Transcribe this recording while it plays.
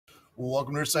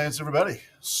Welcome to Earth Science, everybody.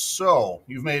 So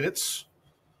you've made it.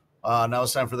 Now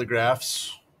it's time for the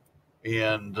graphs.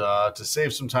 And to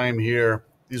save some time here,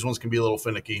 these ones can be a little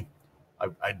finicky.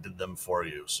 I did them for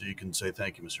you, so you can say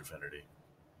thank you, Mr. Finnerty.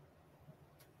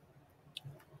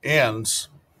 And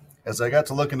as I got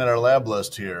to looking at our lab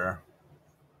list here,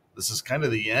 this is kind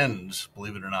of the end,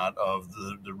 believe it or not, of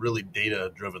the really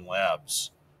data-driven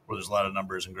labs where there's a lot of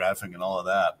numbers and graphing and all of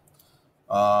that.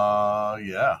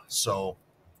 Yeah, so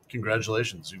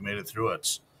congratulations, you've made it through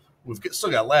it. We've still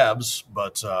got labs,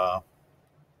 but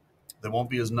they won't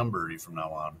be as numbery from now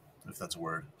on, if that's a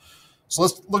word. So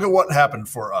let's look at what happened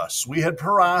for us. We had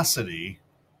porosity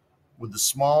with the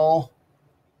small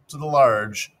to the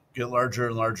large get larger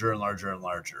and larger and larger and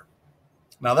larger.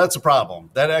 Now that's a problem.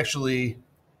 That actually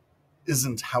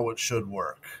isn't how it should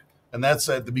work. And that's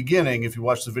at the beginning. If you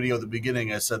watch the video at the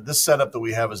beginning, I said this setup that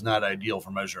we have is not ideal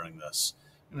for measuring this.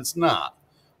 And it's not.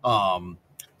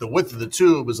 The width of the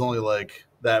tube is only like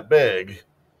that big.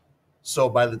 So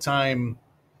by the time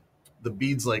the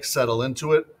beads like settle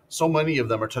into it, so many of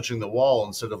them are touching the wall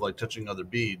instead of like touching other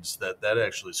beads that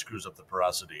actually screws up the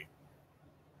porosity.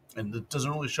 And it doesn't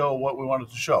really show what we want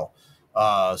it to show.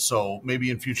 So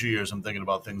maybe in future years, I'm thinking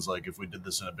about things like if we did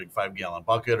this in a big 5-gallon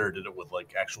bucket or did it with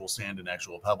like actual sand and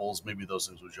actual pebbles, maybe those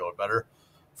things would show it better.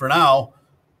 For now,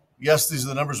 yes, these are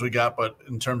the numbers we got, but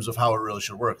in terms of how it really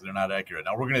should work, they're not accurate.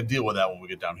 Now, we're going to deal with that when we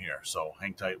get down here, so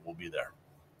hang tight, we'll be there.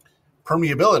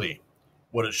 Permeability,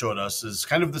 what it showed us is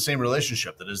kind of the same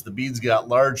relationship. That as the beads got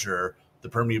larger, the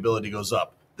permeability goes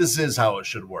up. This is how it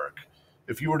should work.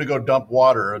 If you were to go dump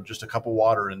water, just a cup of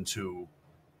water into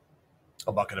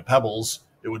a bucket of pebbles,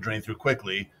 it would drain through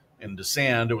quickly. Into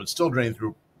sand, it would still drain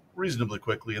through reasonably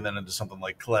quickly, and then into something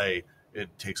like clay, it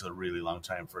takes a really long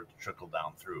time for it to trickle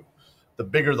down through. The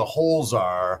bigger the holes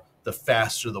are, the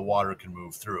faster the water can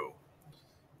move through.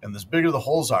 And the bigger the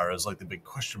holes are is like the big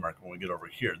question mark when we get over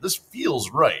here. This feels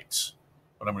right,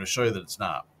 but I'm going to show you that it's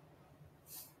not.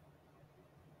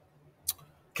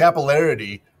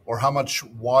 Capillarity, or how much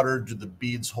water do the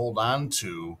beads hold on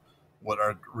to, what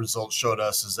our results showed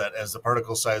us is that as the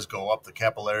particle size go up, the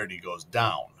capillarity goes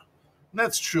down. And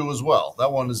that's true as well.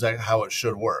 That one is how it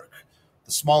should work.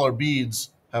 The smaller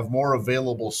beads have more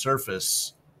available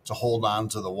surface to hold on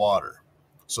to the water.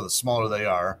 So the smaller they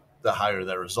are, the higher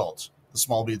that result. The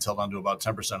small beads held on to about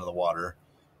 10% of the water.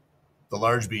 The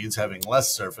large beads, having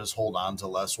less surface, hold on to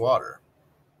less water,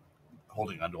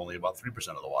 holding on to only about 3%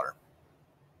 of the water.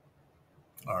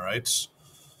 All right.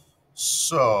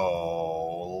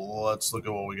 So let's look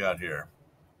at what we got here.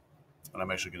 And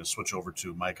I'm actually going to switch over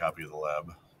to my copy of the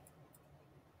lab.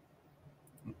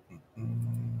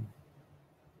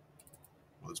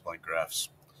 With its blank graphs.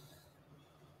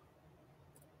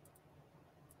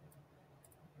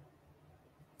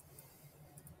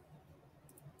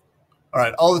 All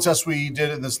right, all the tests we did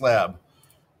in this lab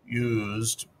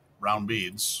used round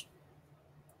beads,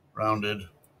 rounded,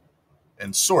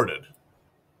 and sorted.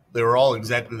 They were all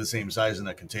exactly the same size in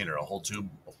that container, a whole tube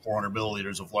of 400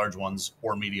 milliliters of large ones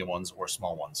or medium ones or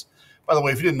small ones. By the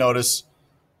way, if you didn't notice,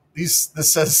 this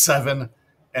says 7,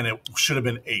 and it should have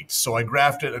been 8. So I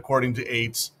graphed it according to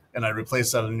 8, and I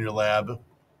replaced that in your lab.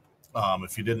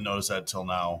 If you didn't notice that till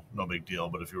now, no big deal.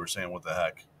 But if you were saying, what the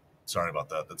heck, sorry about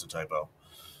that. That's a typo.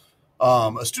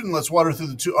 A student lets water through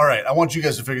the tube. All right, I want you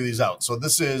guys to figure these out. So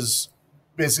this is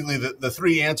basically the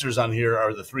 3 answers on here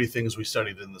are the 3 things we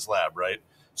studied in this lab, right?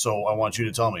 So I want you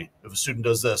to tell me, if a student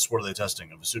does this, what are they testing?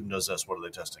 If a student does this, what are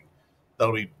they testing?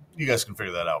 That'll be, you guys can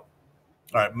figure that out.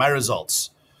 All right, my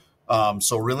results.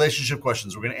 So relationship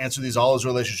questions. We're going to answer these all as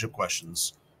relationship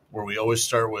questions, where we always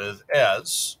start with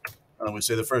as, and then we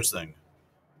say the first thing.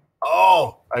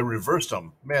 Oh, I reversed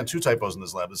them. Man, 2 typos in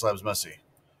this lab. This lab's messy.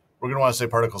 We're going to want to say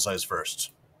particle size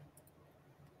first.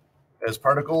 As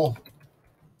particle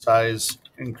size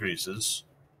increases,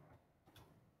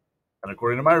 and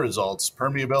according to my results,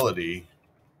 permeability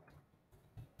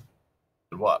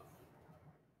did what?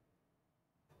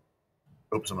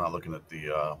 Oops, I'm not looking at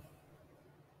the...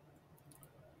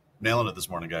 nailing it this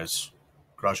morning, guys.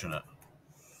 Crushing it.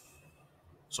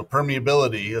 So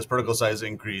permeability, as particle size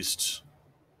increased,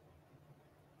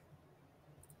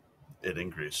 it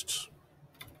increased.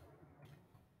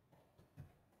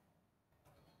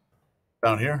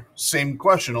 Down here, same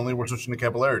question, only we're switching to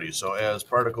capillarity. So as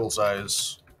particle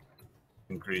size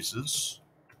increases,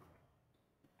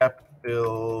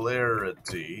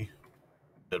 capillarity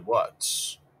did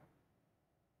what?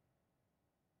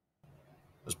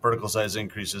 As particle size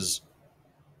increases,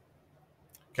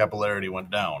 capillarity went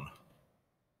down.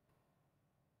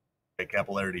 Okay,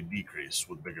 capillarity decreased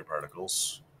with bigger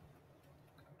particles.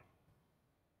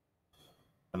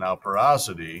 And now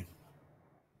porosity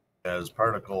as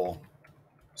particle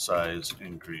size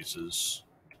increases,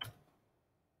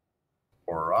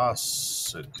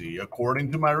 porosity,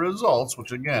 according to my results,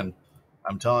 which again,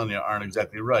 I'm telling you aren't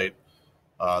exactly right,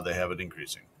 they have it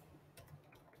increasing.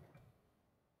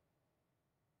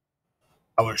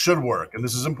 How it should work, and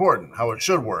this is important, how it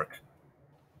should work.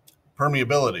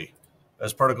 Permeability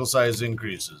as particle size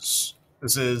increases.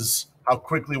 This is how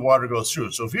quickly water goes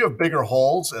through. So if you have bigger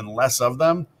holes and less of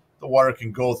them, the water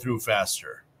can go through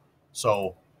faster.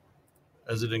 So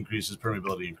as it increases,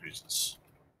 permeability increases.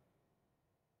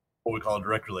 What we call a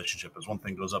direct relationship. As one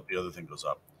thing goes up, the other thing goes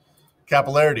up.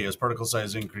 Capillarity as particle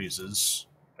size increases.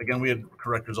 Again, we had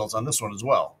correct results on this one as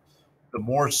well. The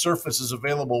more surface is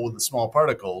available with the small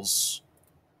particles,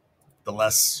 the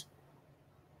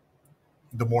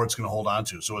more it's going to hold on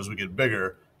to. So as we get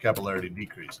bigger, capillarity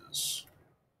decreases.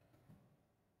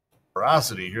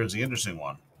 Porosity, here's the interesting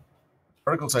one.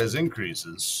 Particle size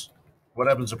increases. What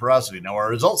happens to porosity? Now, our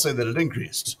results say that it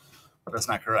increased, but that's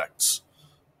not correct.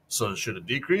 So should it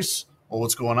decrease? Well,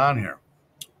 what's going on here?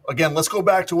 Again, let's go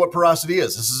back to what porosity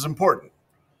is. This is important.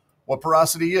 What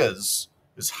porosity is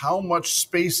how much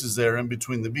space is there in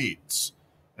between the beads.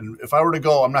 And if I were to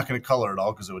go, I'm not going to color it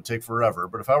all because it would take forever,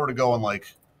 but if I were to go and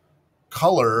like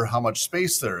color how much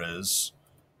space there is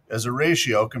as a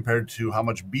ratio compared to how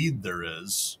much bead there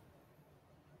is,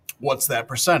 what's that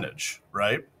percentage,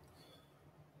 right?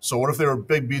 So what if they were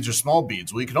big beads or small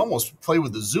beads? Well, you can almost play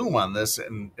with the zoom on this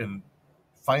and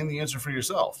find the answer for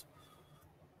yourself.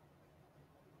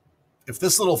 If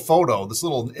this little photo, this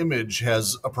little image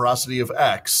has a porosity of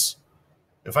X,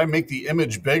 if I make the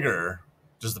image bigger,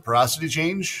 does the porosity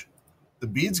change? The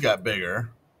beads got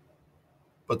bigger,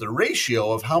 but the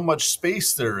ratio of how much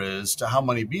space there is to how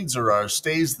many beads there are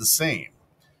stays the same.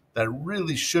 That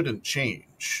really shouldn't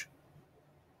change.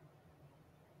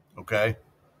 Okay?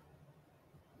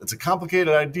 It's a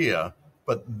complicated idea,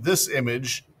 but this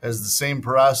image has the same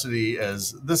porosity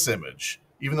as this image.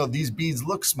 Even though these beads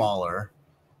look smaller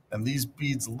and these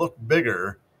beads look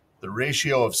bigger, the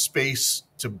ratio of space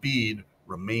to bead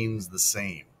remains the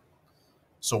same.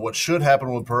 So what should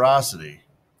happen with porosity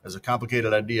is a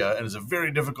complicated idea and is a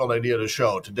very difficult idea to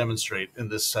show, to demonstrate in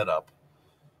this setup,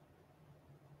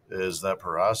 is that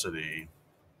porosity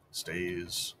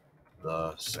stays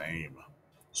the same.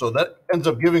 So that ends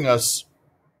up giving us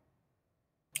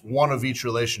one of each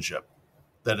relationship.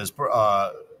 That is,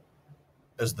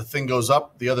 as the thing goes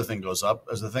up, the other thing goes up.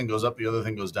 As the thing goes up, the other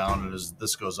thing goes down. And as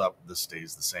this goes up, this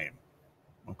stays the same.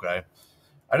 Okay.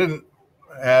 I didn't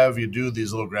have you do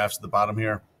these little graphs at the bottom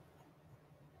here.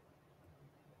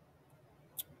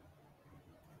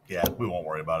 Yeah, we won't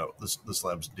worry about it. This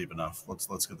lab's deep enough.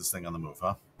 Let's get this thing on the move,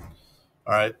 huh?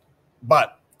 All right.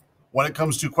 But when it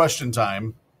comes to question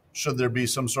time, should there be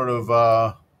some sort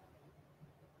of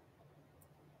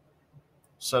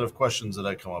set of questions that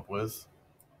I come up with,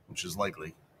 which is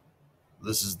likely,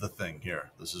 this is the thing here.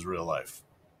 This is real life.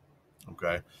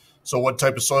 Okay. So what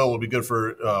type of soil will be good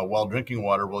for well drinking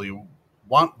water? Well, you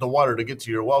want the water to get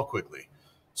to your well quickly.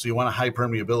 So you want a high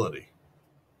permeability.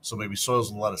 So maybe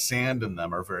soils with a lot of sand in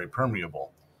them are very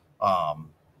permeable.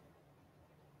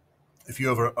 If you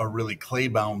have a really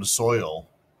clay-bound soil,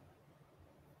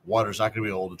 water's not going to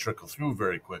be able to trickle through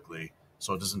very quickly,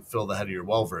 so it doesn't fill the head of your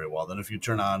well very well. Then if you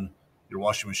turn on your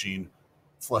washing machine,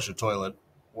 flush a toilet,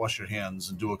 wash your hands,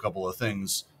 and do a couple of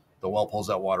things, the well pulls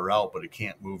that water out, but it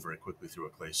can't move very quickly through a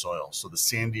clay soil. So the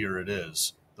sandier it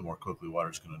is, the more quickly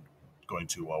water is going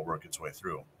to work its way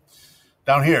through.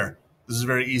 Down here, this is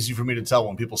very easy for me to tell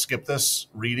when people skip this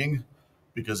reading,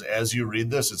 because as you read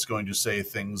this, it's going to say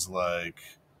things like,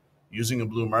 using a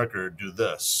blue marker, do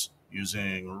this.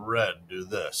 Using red, do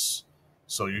this.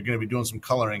 So you're going to be doing some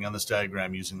coloring on this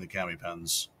diagram using the Cami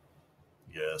pens.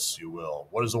 Yes, you will.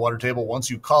 What is the water table? Once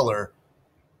you color,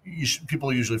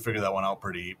 people usually figure that one out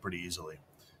pretty easily.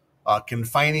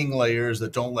 Confining layers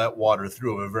that don't let water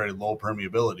through have a very low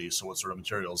permeability. So what sort of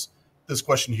materials? This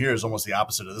question here is almost the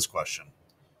opposite of this question.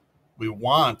 We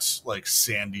want like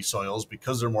sandy soils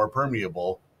because they're more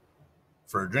permeable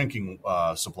for a drinking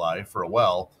supply for a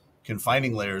well.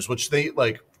 Confining layers, which they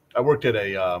like. I worked at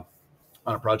on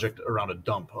a project around a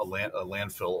dump, a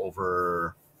landfill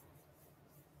over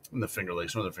in the Finger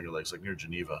Lakes, northern Finger Lakes, like near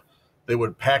Geneva. They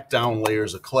would pack down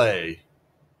layers of clay.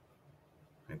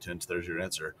 Hint, there's your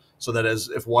answer. So that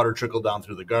if water trickled down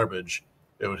through the garbage,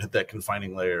 it would hit that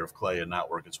confining layer of clay and not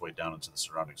work its way down into the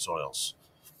surrounding soils.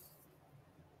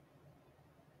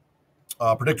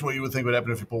 Predict what you would think would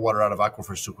happen if you pull water out of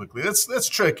aquifers too quickly. That's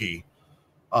tricky.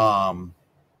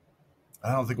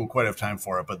 I don't think we'll quite have time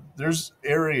for it, but there's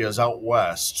areas out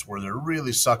west where they're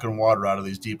really sucking water out of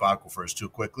these deep aquifers too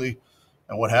quickly.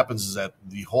 And what happens is that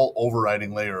the whole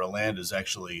overriding layer of land is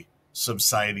actually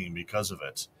subsiding because of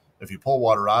it. If you pull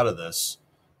water out of this,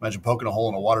 imagine poking a hole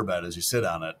in a waterbed as you sit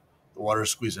on it, the water is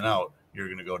squeezing out, you're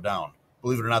going to go down.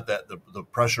 Believe it or not, that the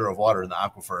pressure of water in the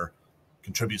aquifer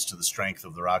contributes to the strength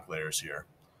of the rock layers here.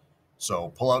 So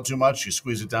pull out too much, you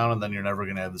squeeze it down, and then you're never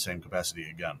going to have the same capacity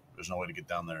again. There's no way to get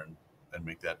down there and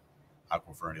make that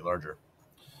aquifer any larger.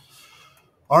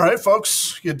 All right,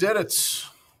 folks, you did it.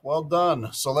 Well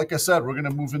done. So like I said, we're going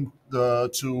to move into,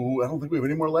 I don't think we have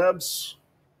any more labs.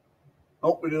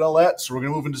 Nope, we did all that. So we're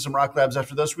going to move into some rock labs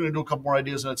after this. We're going to do a couple more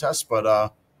ideas and a test,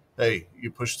 but hey,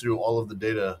 you pushed through all of the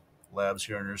data labs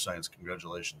here in Earth Science.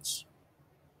 Congratulations.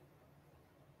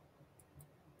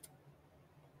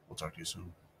 We'll talk to you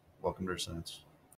soon. Welcome to Earth Science.